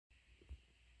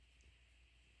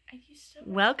Are you still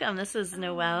Welcome, this is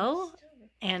Noelle, still recording?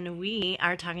 and we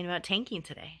are talking about tanking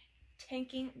today.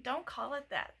 Tanking? Don't call it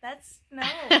that. That's, no.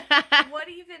 What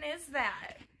even is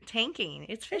that? Tanking.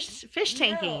 It's fish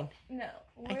tanking. No.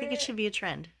 I think it should be a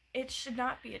trend. It should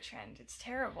not be a trend. It's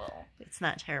terrible. It's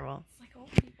not terrible. It's like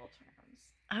old people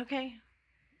terms. Okay.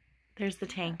 There's the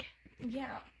tank.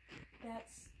 Yeah.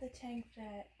 That's the tank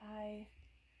that I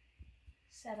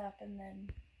set up and then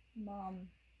Mom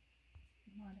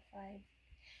modified.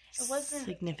 It wasn't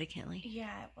significantly.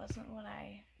 Yeah, it wasn't what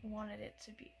I wanted it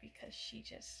to be because she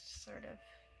just sort of,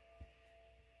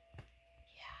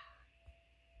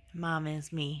 Mom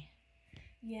is me.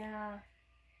 yeah.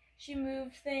 She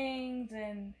moved things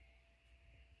and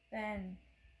then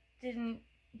didn't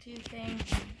do things.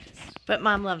 But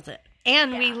Mom loves it.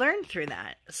 And we Yeah. learned through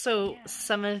that. So Yeah.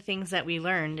 some of the things that we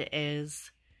learned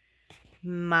is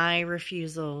my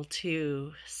refusal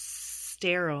to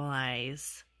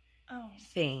sterilize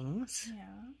things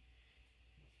Yeah.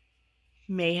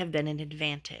 may have been an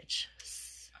advantage.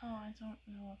 Oh, I don't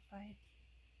know if I'd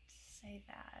say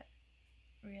that,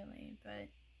 really, but...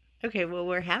 Okay, well,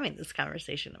 we're having this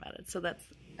conversation about it, so that's...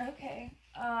 Okay,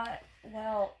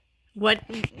 well...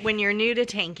 When you're new to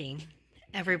tanking,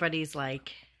 everybody's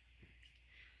like...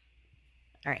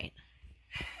 Alright.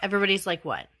 Everybody's like,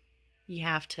 what? You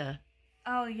have to...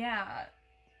 Oh, yeah.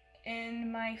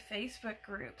 In my Facebook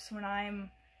groups, when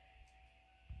I'm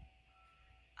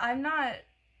not...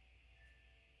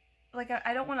 Like,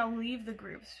 I don't want to leave the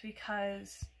groups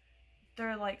because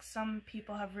they're like, some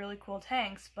people have really cool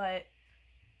tanks, but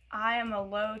I am a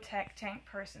low-tech tank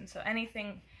person, so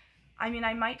anything... I mean,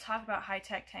 I might talk about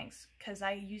high-tech tanks because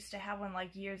I used to have one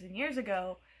like years and years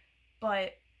ago,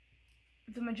 but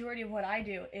the majority of what I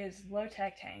do is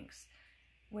low-tech tanks,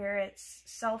 where it's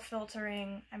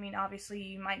self-filtering. I mean, obviously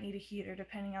you might need a heater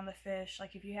depending on the fish.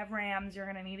 Like if you have rams, you're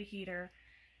going to need a heater.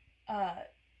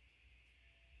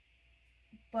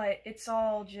 But it's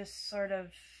all just sort of,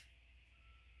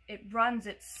 it runs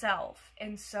itself.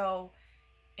 And so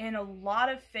in a lot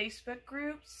of Facebook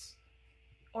groups,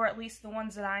 or at least the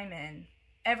ones that I'm in,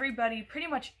 pretty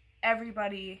much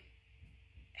everybody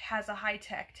has a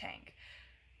high-tech tank.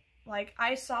 Like,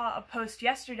 I saw a post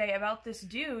yesterday about this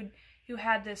dude who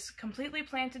had this completely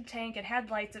planted tank. It had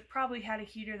lights. It probably had a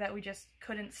heater that we just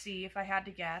couldn't see, if I had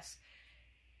to guess.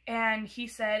 And he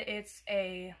said it's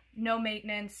a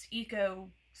no-maintenance eco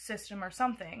system or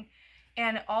something.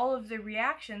 And all of the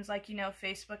reactions, like, you know,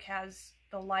 Facebook has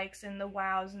the likes and the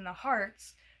wows and the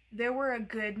hearts. There were a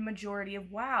good majority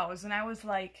of wows. And I was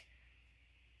like,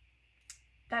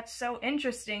 that's so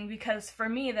interesting, because for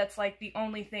me, that's like the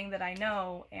only thing that I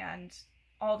know, and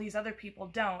all these other people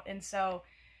don't. And so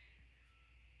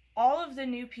all of the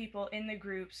new people in the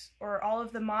groups, or all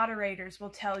of the moderators,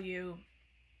 will tell you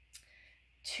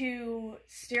to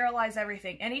sterilize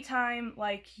everything. Anytime,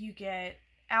 like, you get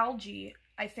algae,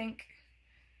 I think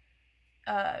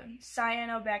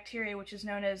cyanobacteria, which is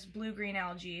known as blue-green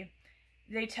algae,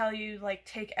 they tell you, like,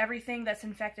 take everything that's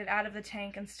infected out of the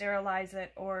tank and sterilize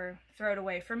it or throw it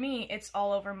away. For me, it's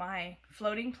all over my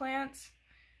floating plants,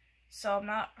 so I'm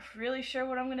not really sure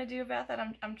what I'm going to do about that.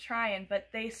 I'm trying, but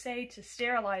they say to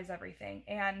sterilize everything,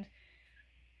 and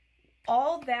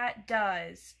all that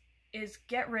does is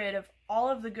get rid of all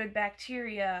of the good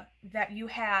bacteria that you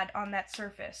had on that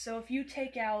surface. So if you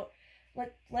take out,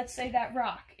 let's say that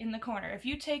rock in the corner, if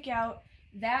you take out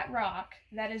that rock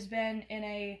that has been in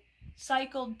a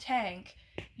cycled tank,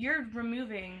 you're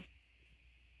removing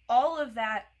all of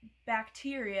that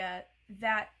bacteria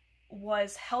that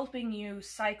was helping you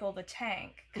cycle the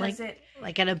tank. Like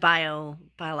at a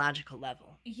biological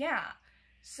level. Yeah.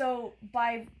 So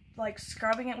by like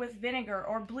scrubbing it with vinegar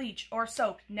or bleach or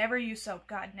soap, never use soap.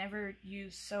 God, never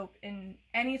use soap in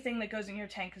anything that goes in your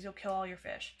tank because you'll kill all your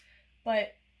fish.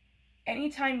 But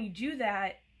anytime you do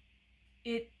that,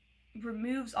 it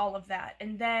removes all of that,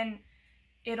 and then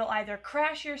it'll either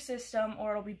crash your system,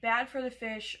 or it'll be bad for the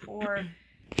fish, or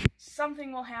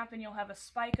something will happen. You'll have a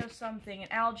spike of something,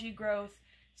 an algae growth,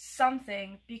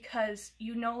 something, because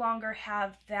you no longer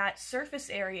have that surface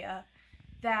area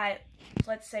that,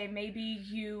 let's say, maybe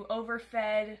you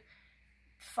overfed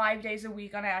 5 days a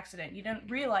week on accident. You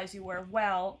didn't realize you were.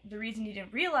 Well, the reason you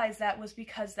didn't realize that was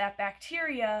because that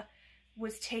bacteria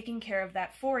was taking care of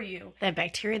that for you. That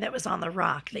bacteria that was on the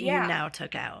rock that you now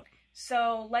took out.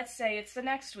 So let's say it's the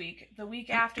next week, the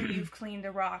week after you've cleaned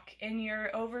the rock, and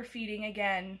you're overfeeding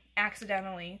again,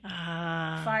 accidentally,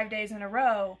 5 days in a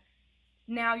row.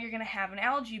 Now you're going to have an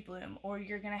algae bloom, or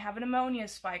you're going to have an ammonia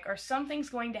spike, or something's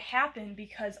going to happen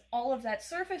because all of that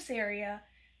surface area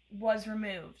was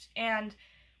removed. And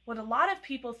what a lot of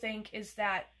people think is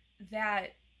that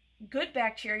good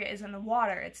bacteria is in the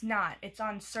water. It's not. It's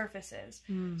on surfaces.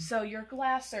 So your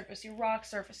glass surface, your rock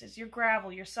surfaces, your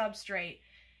gravel, your substrate,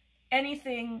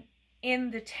 anything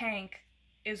in the tank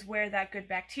is where that good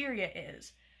bacteria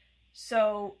is.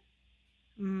 So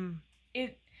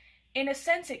it, in a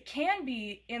sense, it can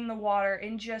be in the water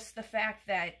in just the fact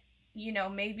that, you know,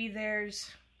 maybe there's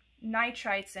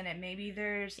nitrites in it, maybe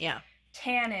there's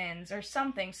tannins or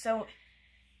something. So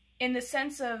in the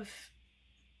sense of,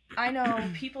 I know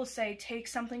people say take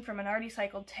something from an already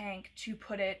cycled tank to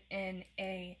put it in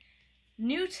a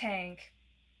new tank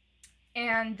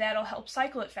and that'll help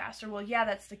cycle it faster. Well, yeah,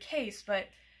 that's the case, but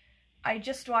I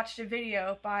just watched a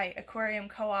video by Aquarium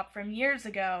Co-op from years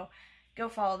ago. Go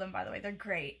follow them, by the way. They're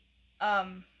great.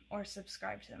 Or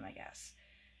subscribe to them, I guess.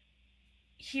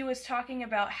 He was talking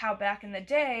about how back in the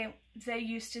day, they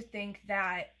used to think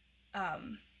that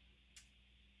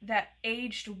that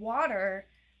aged water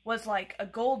was like a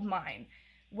gold mine.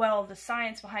 Well, the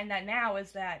science behind that now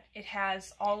is that it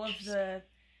has all of the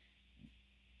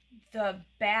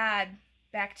bad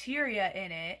bacteria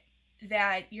in it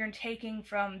that you're taking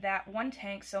from that one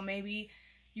tank. So maybe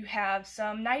you have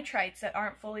some nitrites that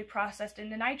aren't fully processed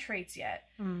into nitrates yet,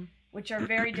 which are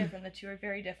very different. The two are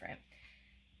very different.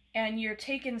 And you're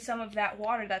taking some of that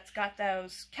water that's got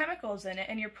those chemicals in it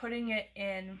and you're putting it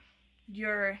in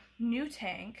your new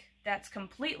tank that's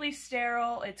completely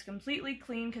sterile, it's completely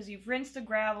clean because you've rinsed the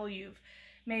gravel, you've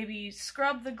maybe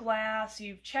scrubbed the glass,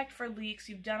 you've checked for leaks,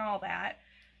 you've done all that.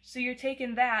 So you're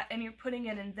taking that and you're putting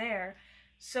it in there.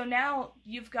 So now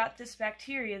you've got this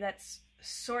bacteria that's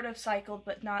sort of cycled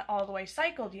but not all the way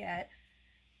cycled yet.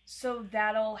 So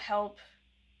that'll help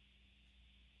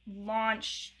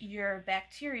launch your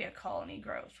bacteria colony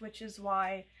growth, which is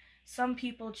why some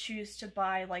people choose to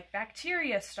buy like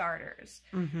bacteria starters,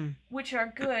 which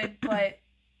are good, but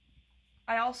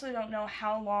I also don't know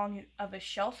how long of a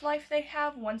shelf life they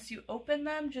have once you open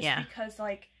them, just because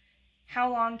like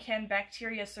how long can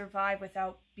bacteria survive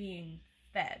without being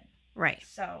fed? Right.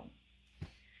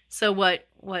 So what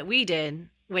we did,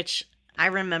 which I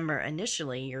remember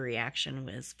initially your reaction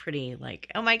was pretty like,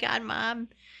 oh my God, Mom.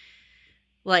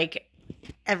 Like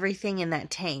everything in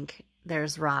that tank,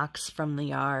 there's rocks from the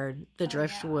yard. The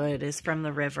driftwood is from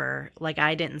the river. Like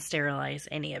I didn't sterilize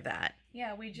any of that.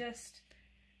 Yeah, we just,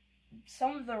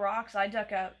 some of the rocks I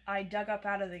dug up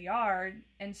out of the yard,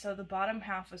 and so the bottom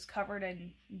half was covered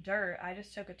in dirt. I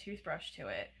just took a toothbrush to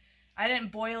it. I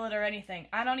didn't boil it or anything.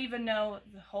 I don't even know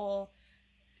the whole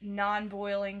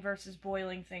non-boiling versus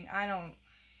boiling thing. I don't.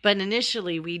 But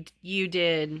initially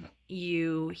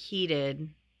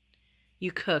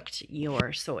you cooked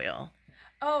your soil.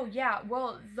 Oh, yeah.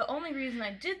 Well, the only reason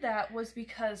I did that was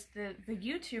because the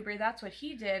YouTuber, that's what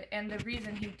he did. And the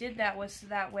reason he did that was so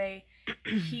that way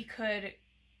he could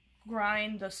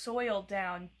grind the soil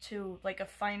down to like a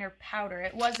finer powder.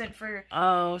 It wasn't for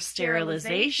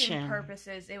sterilization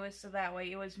purposes. It was so that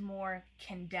way it was more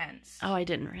condensed. Oh, I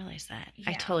didn't realize that.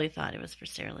 Yeah. I totally thought it was for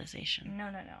sterilization.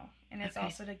 No. And it's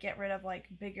also to get rid of like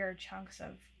bigger chunks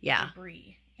of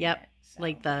debris. Yep.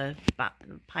 Like the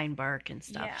pine bark and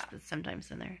stuff that's sometimes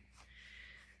in there.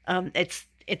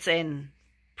 It's in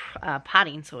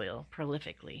potting soil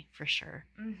prolifically for sure.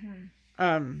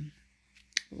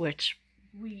 Which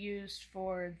we used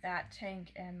for that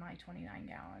tank and my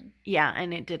 29-gallon. Yeah,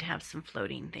 and it did have some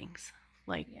floating things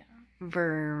like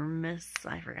vermis.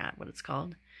 I forgot what it's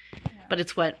called, but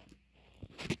it's what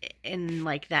in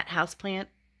like that house plant.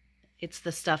 It's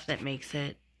the stuff that makes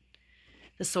it.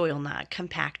 The soil not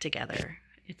compact together.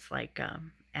 It's like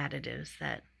additives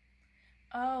that...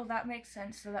 Oh, that makes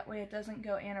sense. So that way it doesn't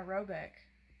go anaerobic.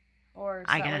 Or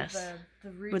I guess.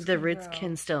 The roots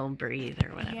can still breathe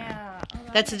or whatever. Yeah. Oh,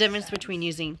 that's the difference between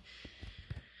using...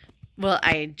 Well,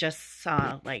 I just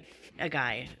saw like a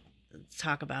guy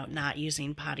talk about not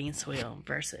using potting soil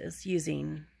versus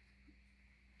using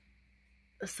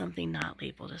something not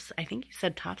labeled as... I think he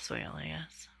said topsoil, I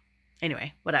guess.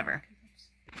 Anyway, whatever.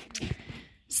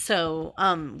 So,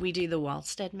 we do the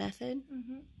Wallstead method,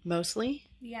 mostly.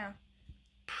 Yeah.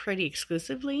 Pretty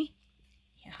exclusively.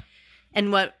 Yeah.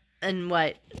 And what,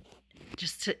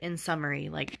 just in summary,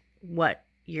 like what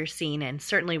you're seeing, and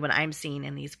certainly what I'm seeing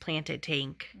in these planted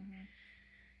tank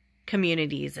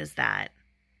communities is that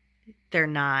they're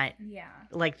not,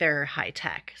 like they're high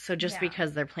tech. So just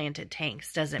because they're planted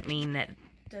tanks doesn't mean that...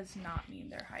 Does not mean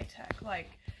they're high tech.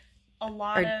 Like, a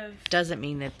lot of... Doesn't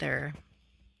mean that they're...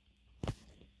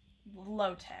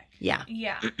 low tech. Yeah.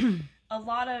 A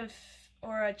lot of,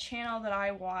 or a channel that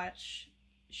I watch,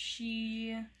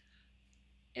 she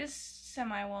is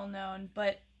semi well known,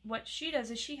 but what she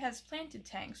does is she has planted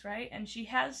tanks, right? And she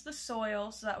has the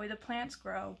soil so that way the plants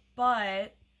grow,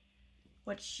 but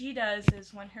what she does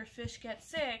is when her fish get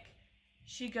sick,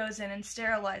 she goes in and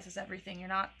sterilizes everything. You're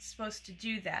not supposed to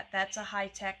do that. That's a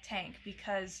high-tech tank,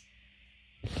 because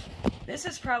this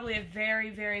is probably a very,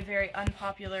 very, very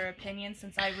unpopular opinion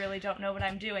since I really don't know what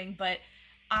I'm doing, but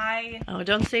Oh,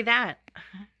 don't say that.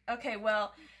 Okay,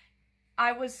 well,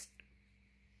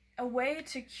 a way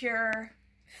to cure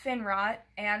fin rot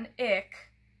and ick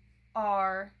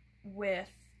are with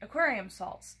aquarium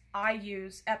salts. I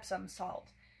use Epsom salt.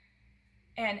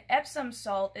 And Epsom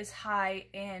salt is high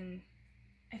in,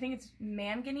 I think it's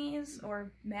manganese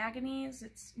or manganese.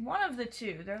 It's one of the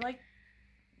two. They're like,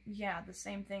 yeah, the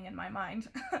same thing in my mind.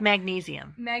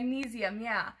 Magnesium. Magnesium,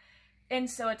 yeah. And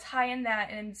so it's high in that,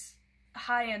 and it's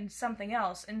high in something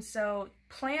else. And so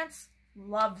plants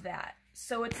love that.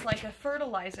 So it's like a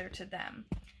fertilizer to them.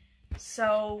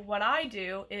 So what I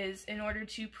do is, in order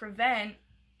to prevent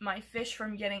my fish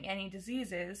from getting any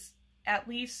diseases, at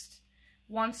least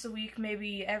once a week,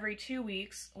 maybe every 2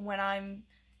 weeks, when I'm,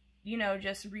 you know,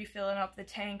 just refilling up the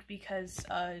tank because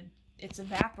it's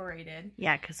evaporated.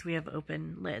 Yeah, because we have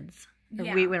open lids.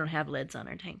 Yeah. We don't have lids on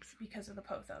our tanks. Because of the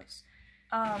pothos.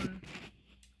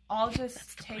 I'll just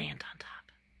That's the take, plant on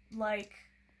top. like,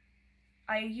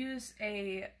 I use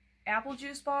a apple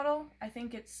juice bottle. I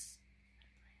think it's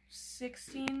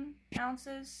 16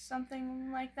 ounces,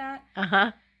 something like that.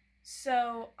 Uh-huh.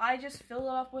 So I just fill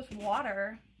it up with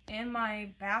water in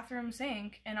my bathroom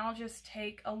sink, and I'll just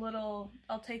take I'll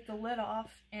take the lid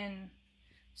off and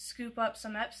scoop up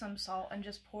some Epsom salt and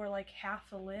just pour like half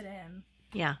the lid in.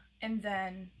 Yeah. And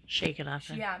then shake it up.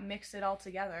 Yeah, mix it all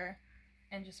together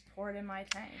and just pour it in my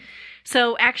tank.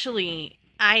 So actually,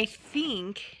 I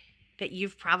think that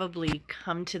you've probably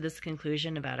come to this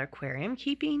conclusion about aquarium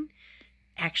keeping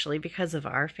actually because of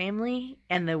our family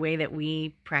and the way that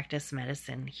we practice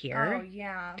medicine here. Oh,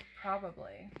 yeah,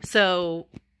 probably. So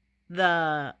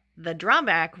the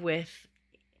drawback with,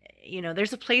 you know,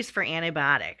 there's a place for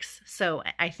antibiotics. So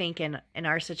I think in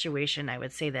our situation, I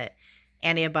would say that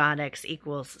antibiotics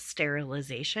equals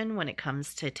sterilization when it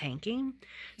comes to tanking.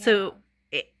 Yeah. So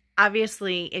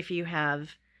obviously, if you have,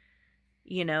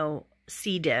 you know,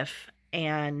 C. diff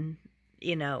and,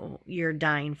 you know, you're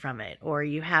dying from it, or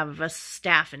you have a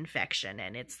staph infection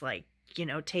and it's like, you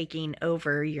know, taking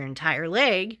over your entire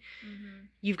leg,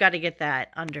 you've got to get that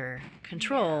under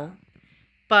control. Yeah.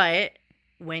 But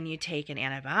when you take an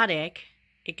antibiotic,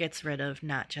 it gets rid of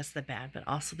not just the bad, but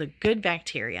also the good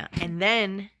bacteria. And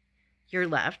then you're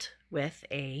left with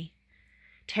a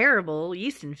terrible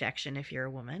yeast infection if you're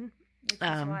a woman. Which is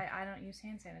why I don't use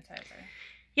hand sanitizer.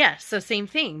 Yeah, so same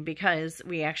thing, because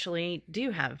we actually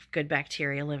do have good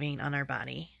bacteria living on our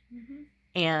body.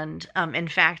 And in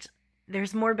fact,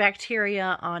 there's more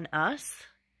bacteria on us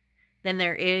than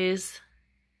there is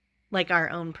like our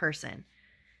own person.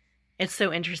 It's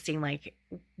so interesting. Like,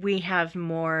 we have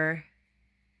more,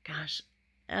 gosh,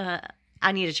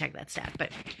 I need to check that stat,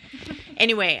 but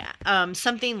anyway,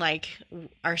 something like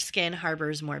our skin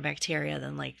harbors more bacteria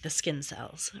than like the skin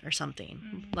cells or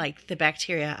something. Like the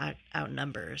bacteria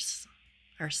outnumbers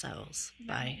our cells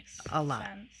by a lot.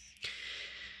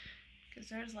 Because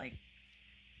there's like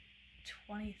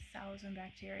 20,000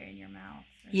 bacteria in your mouth.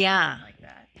 Yeah. Like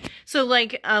that. So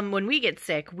like when we get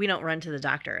sick, we don't run to the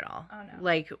doctor at all. Oh, no.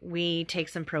 Like we take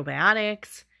some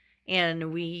probiotics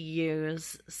and we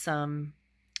use some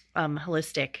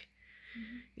holistic,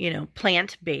 you know,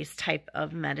 plant-based type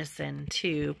of medicine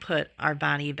to put our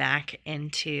body back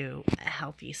into a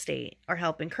healthy state or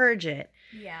help encourage it.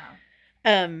 Yeah.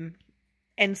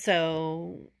 And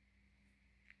so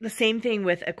the same thing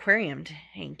with aquarium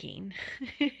tanking.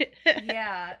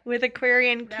 Yeah. With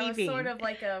aquarium that keeping. That was sort of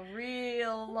like a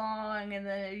real long, and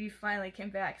then you finally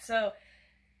came back. So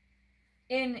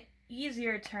in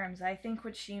easier terms, I think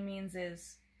what she means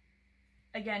is,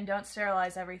 again, don't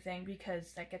sterilize everything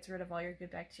because that gets rid of all your good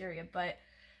bacteria. But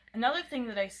another thing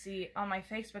that I see on my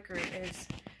Facebook group is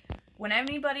when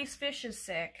anybody's fish is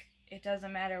sick, it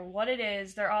doesn't matter what it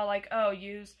is, they're all like, oh,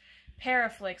 use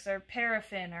Paraflix or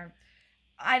Paraffin, or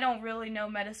I don't really know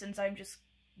medicines, I'm just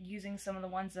using some of the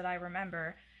ones that I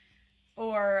remember,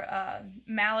 or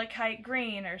malachite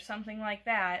green or something like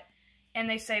that. And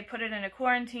they say put it in a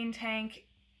quarantine tank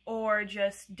or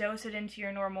just dose it into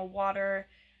your normal water.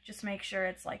 Just make sure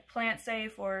it's like plant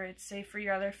safe or it's safe for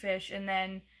your other fish, and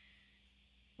then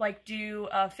like do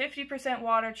a 50%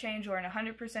 water change or an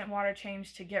 100% water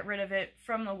change to get rid of it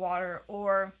from the water.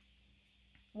 Or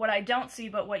what I don't see,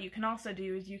 but what you can also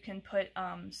do is you can put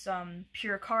some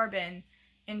pure carbon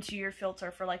into your filter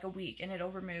for like a week and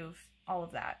it'll remove all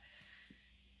of that.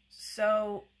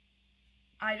 So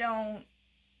I don't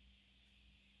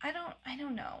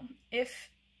know. If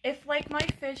if like my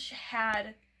fish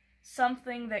had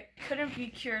something that couldn't be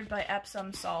cured by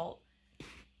Epsom salt,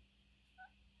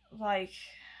 like,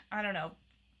 I don't know,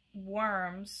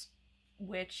 worms,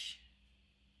 which,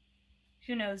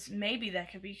 who knows, maybe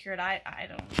that could be cured. I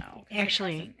don't know.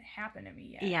 Actually, it hasn't happened to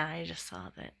me yet. Yeah, I just saw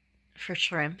that for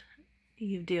shrimp,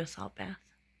 you do a salt bath.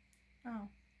 Oh.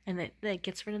 And that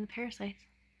gets rid of the parasites.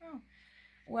 Oh.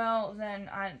 Well, then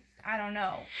I don't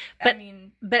know. But,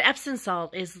 but Epsom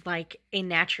salt is like a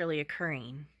naturally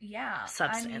occurring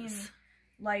substance. I mean,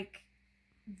 like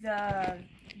the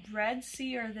Red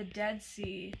Sea or the Dead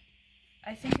Sea.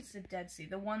 I think it's the Dead Sea.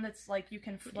 The one that's like you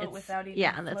can float without even floating.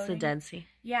 Yeah, that's the Dead Sea.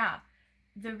 Yeah.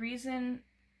 The reason...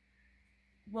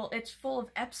 Well, it's full of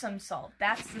Epsom salt.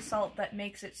 That's the salt that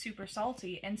makes it super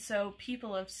salty. And so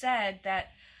people have said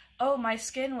that, oh, my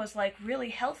skin was like really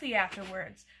healthy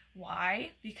afterwards.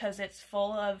 Why? Because it's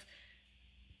full of...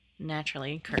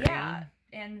 naturally occurring. Yeah.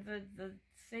 And the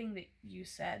thing that you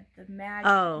said, the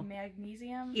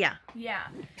magnesium? Yeah. Yeah.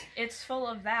 It's full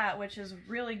of that, which is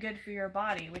really good for your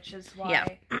body, which is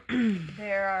why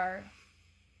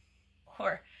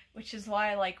which is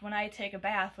why, like, when I take a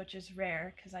bath, which is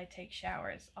rare, because I take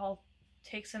showers, I'll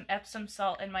take some Epsom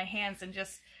salt in my hands and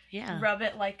just rub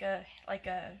it like a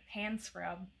hand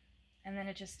scrub, and then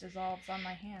it just dissolves on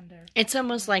my hand. It's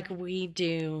almost like we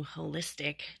do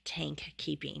holistic tank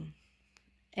keeping,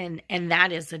 and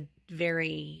that is a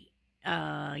very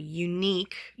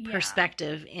unique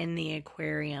perspective in the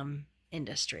aquarium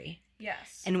industry.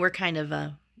 Yes. And we're kind of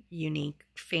a unique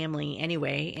family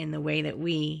anyway in the way that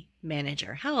we manage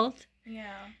our health.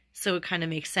 Yeah. So it kind of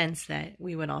makes sense that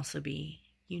we would also be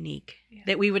unique,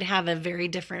 that we would have a very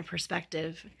different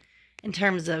perspective in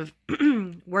terms of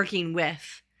working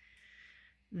with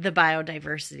the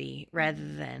biodiversity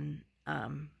rather than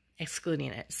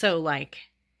excluding it. So like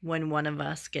when one of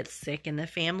us gets sick in the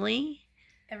family,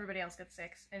 everybody else gets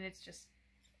sick, and it just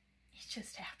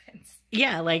happens.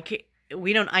 Yeah, like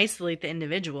we don't isolate the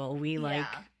individual. We like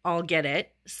all get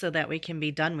it so that we can be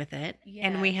done with it. Yes.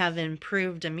 And we have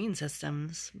improved immune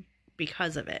systems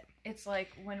because of it. It's like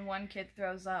when one kid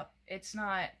throws up, it's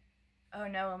not, oh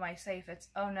no, am I safe? It's,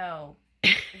 oh no,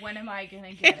 when am I going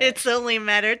to get it? It's only a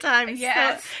matter of time.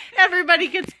 Yes. So everybody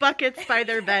gets buckets by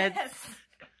their beds. Yes.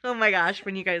 Oh my gosh,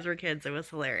 when you guys were kids, it was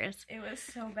hilarious. It was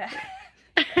so bad.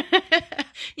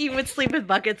 You would sleep with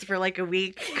buckets for like a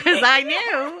week because I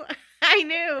knew.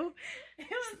 It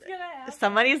was gonna happen.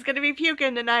 Somebody's gonna be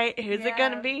puking tonight. Who's it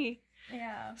gonna be?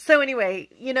 Yeah. So anyway,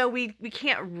 you know, we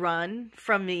can't run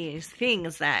from these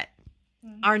things that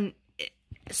are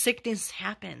sickness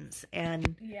happens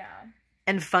and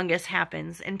fungus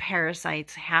happens and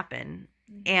parasites happen.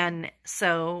 And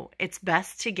so it's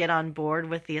best to get on board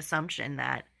with the assumption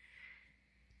that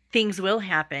things will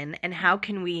happen, and how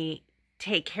can we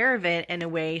take care of it in a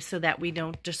way so that we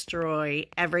don't destroy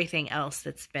everything else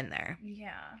that's been there.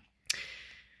 Yeah.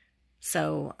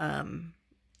 So,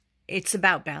 it's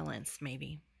about balance,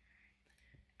 maybe.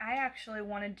 I actually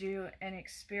want to do an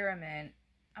experiment.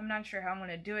 I'm not sure how I'm going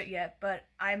to do it yet, but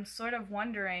I'm sort of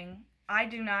wondering, I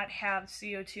do not have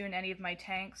CO2 in any of my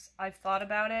tanks. I've thought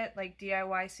about it, like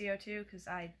DIY CO2, because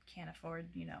I can't afford,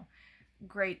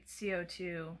 great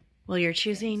CO2. Well, you're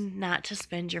choosing not to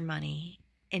spend your money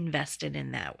invested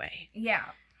in that way. Yeah.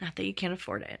 Not that you can't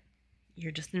afford it.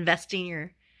 You're just investing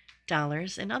your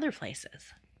dollars in other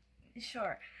places.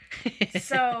 Sure.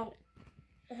 So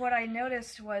what I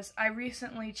noticed was I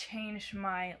recently changed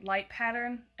my light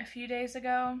pattern a few days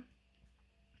ago,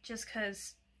 just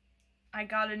because I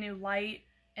got a new light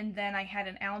and then I had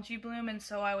an algae bloom, and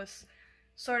so I was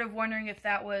sort of wondering if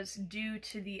that was due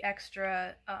to the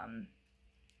extra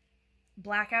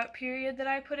blackout period that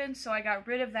I put in. So I got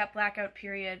rid of that blackout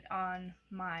period on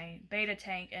my beta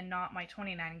tank and not my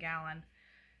 29-gallon.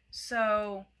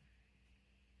 So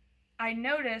I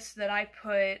noticed that I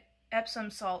put Epsom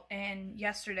salt in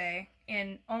yesterday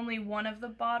in only one of the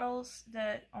bottles,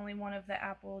 only one of the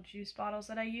apple juice bottles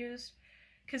that I used,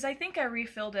 because I think I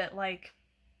refilled it like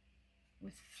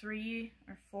with 3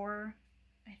 or 4,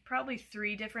 probably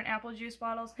 3 different apple juice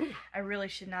bottles. Ooh. I really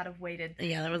should not have waited.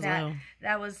 Yeah, that was low.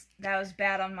 That was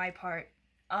bad on my part.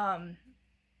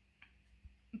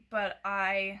 But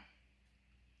I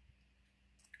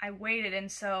waited,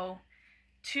 and so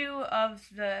 2 of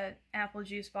the apple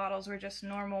juice bottles were just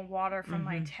normal water from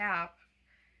my tap,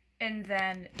 and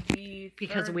then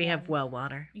because we have well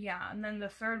water. Yeah, and then the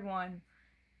third one,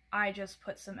 I just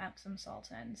put some Epsom salt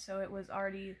in, so it was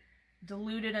already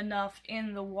diluted enough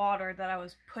in the water that I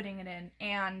was putting it in,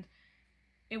 and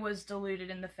it was diluted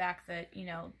in the fact that,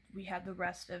 we had the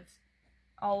rest of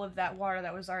all of that water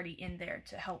that was already in there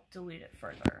to help dilute it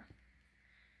further.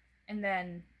 And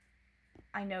then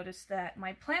I noticed that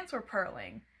my plants were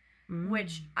pearling,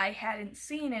 which I hadn't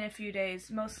seen in a few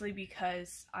days, mostly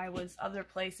because I was other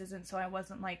places, and so I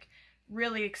wasn't, like,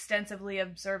 really extensively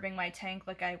observing my tank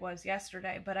like I was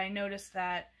yesterday. But I noticed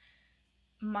that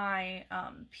my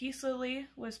peace lily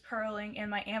was pearling, and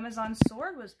my Amazon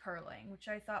sword was pearling, which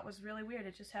I thought was really weird.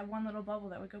 It just had one little bubble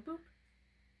that would go boop,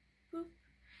 boop.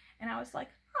 And I was like,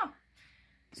 huh.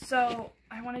 So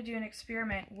I want to do an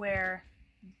experiment where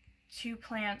 2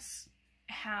 plants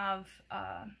have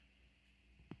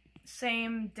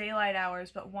same daylight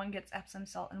hours, but one gets Epsom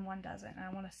salt and one doesn't. And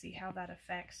I want to see how that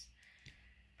affects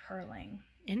pearling.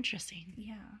 Interesting.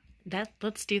 Yeah.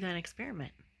 Let's do that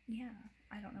experiment. Yeah.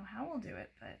 I don't know how we'll do it,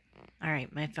 but... All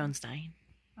right, my phone's dying.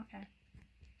 Okay.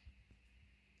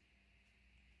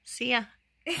 See ya.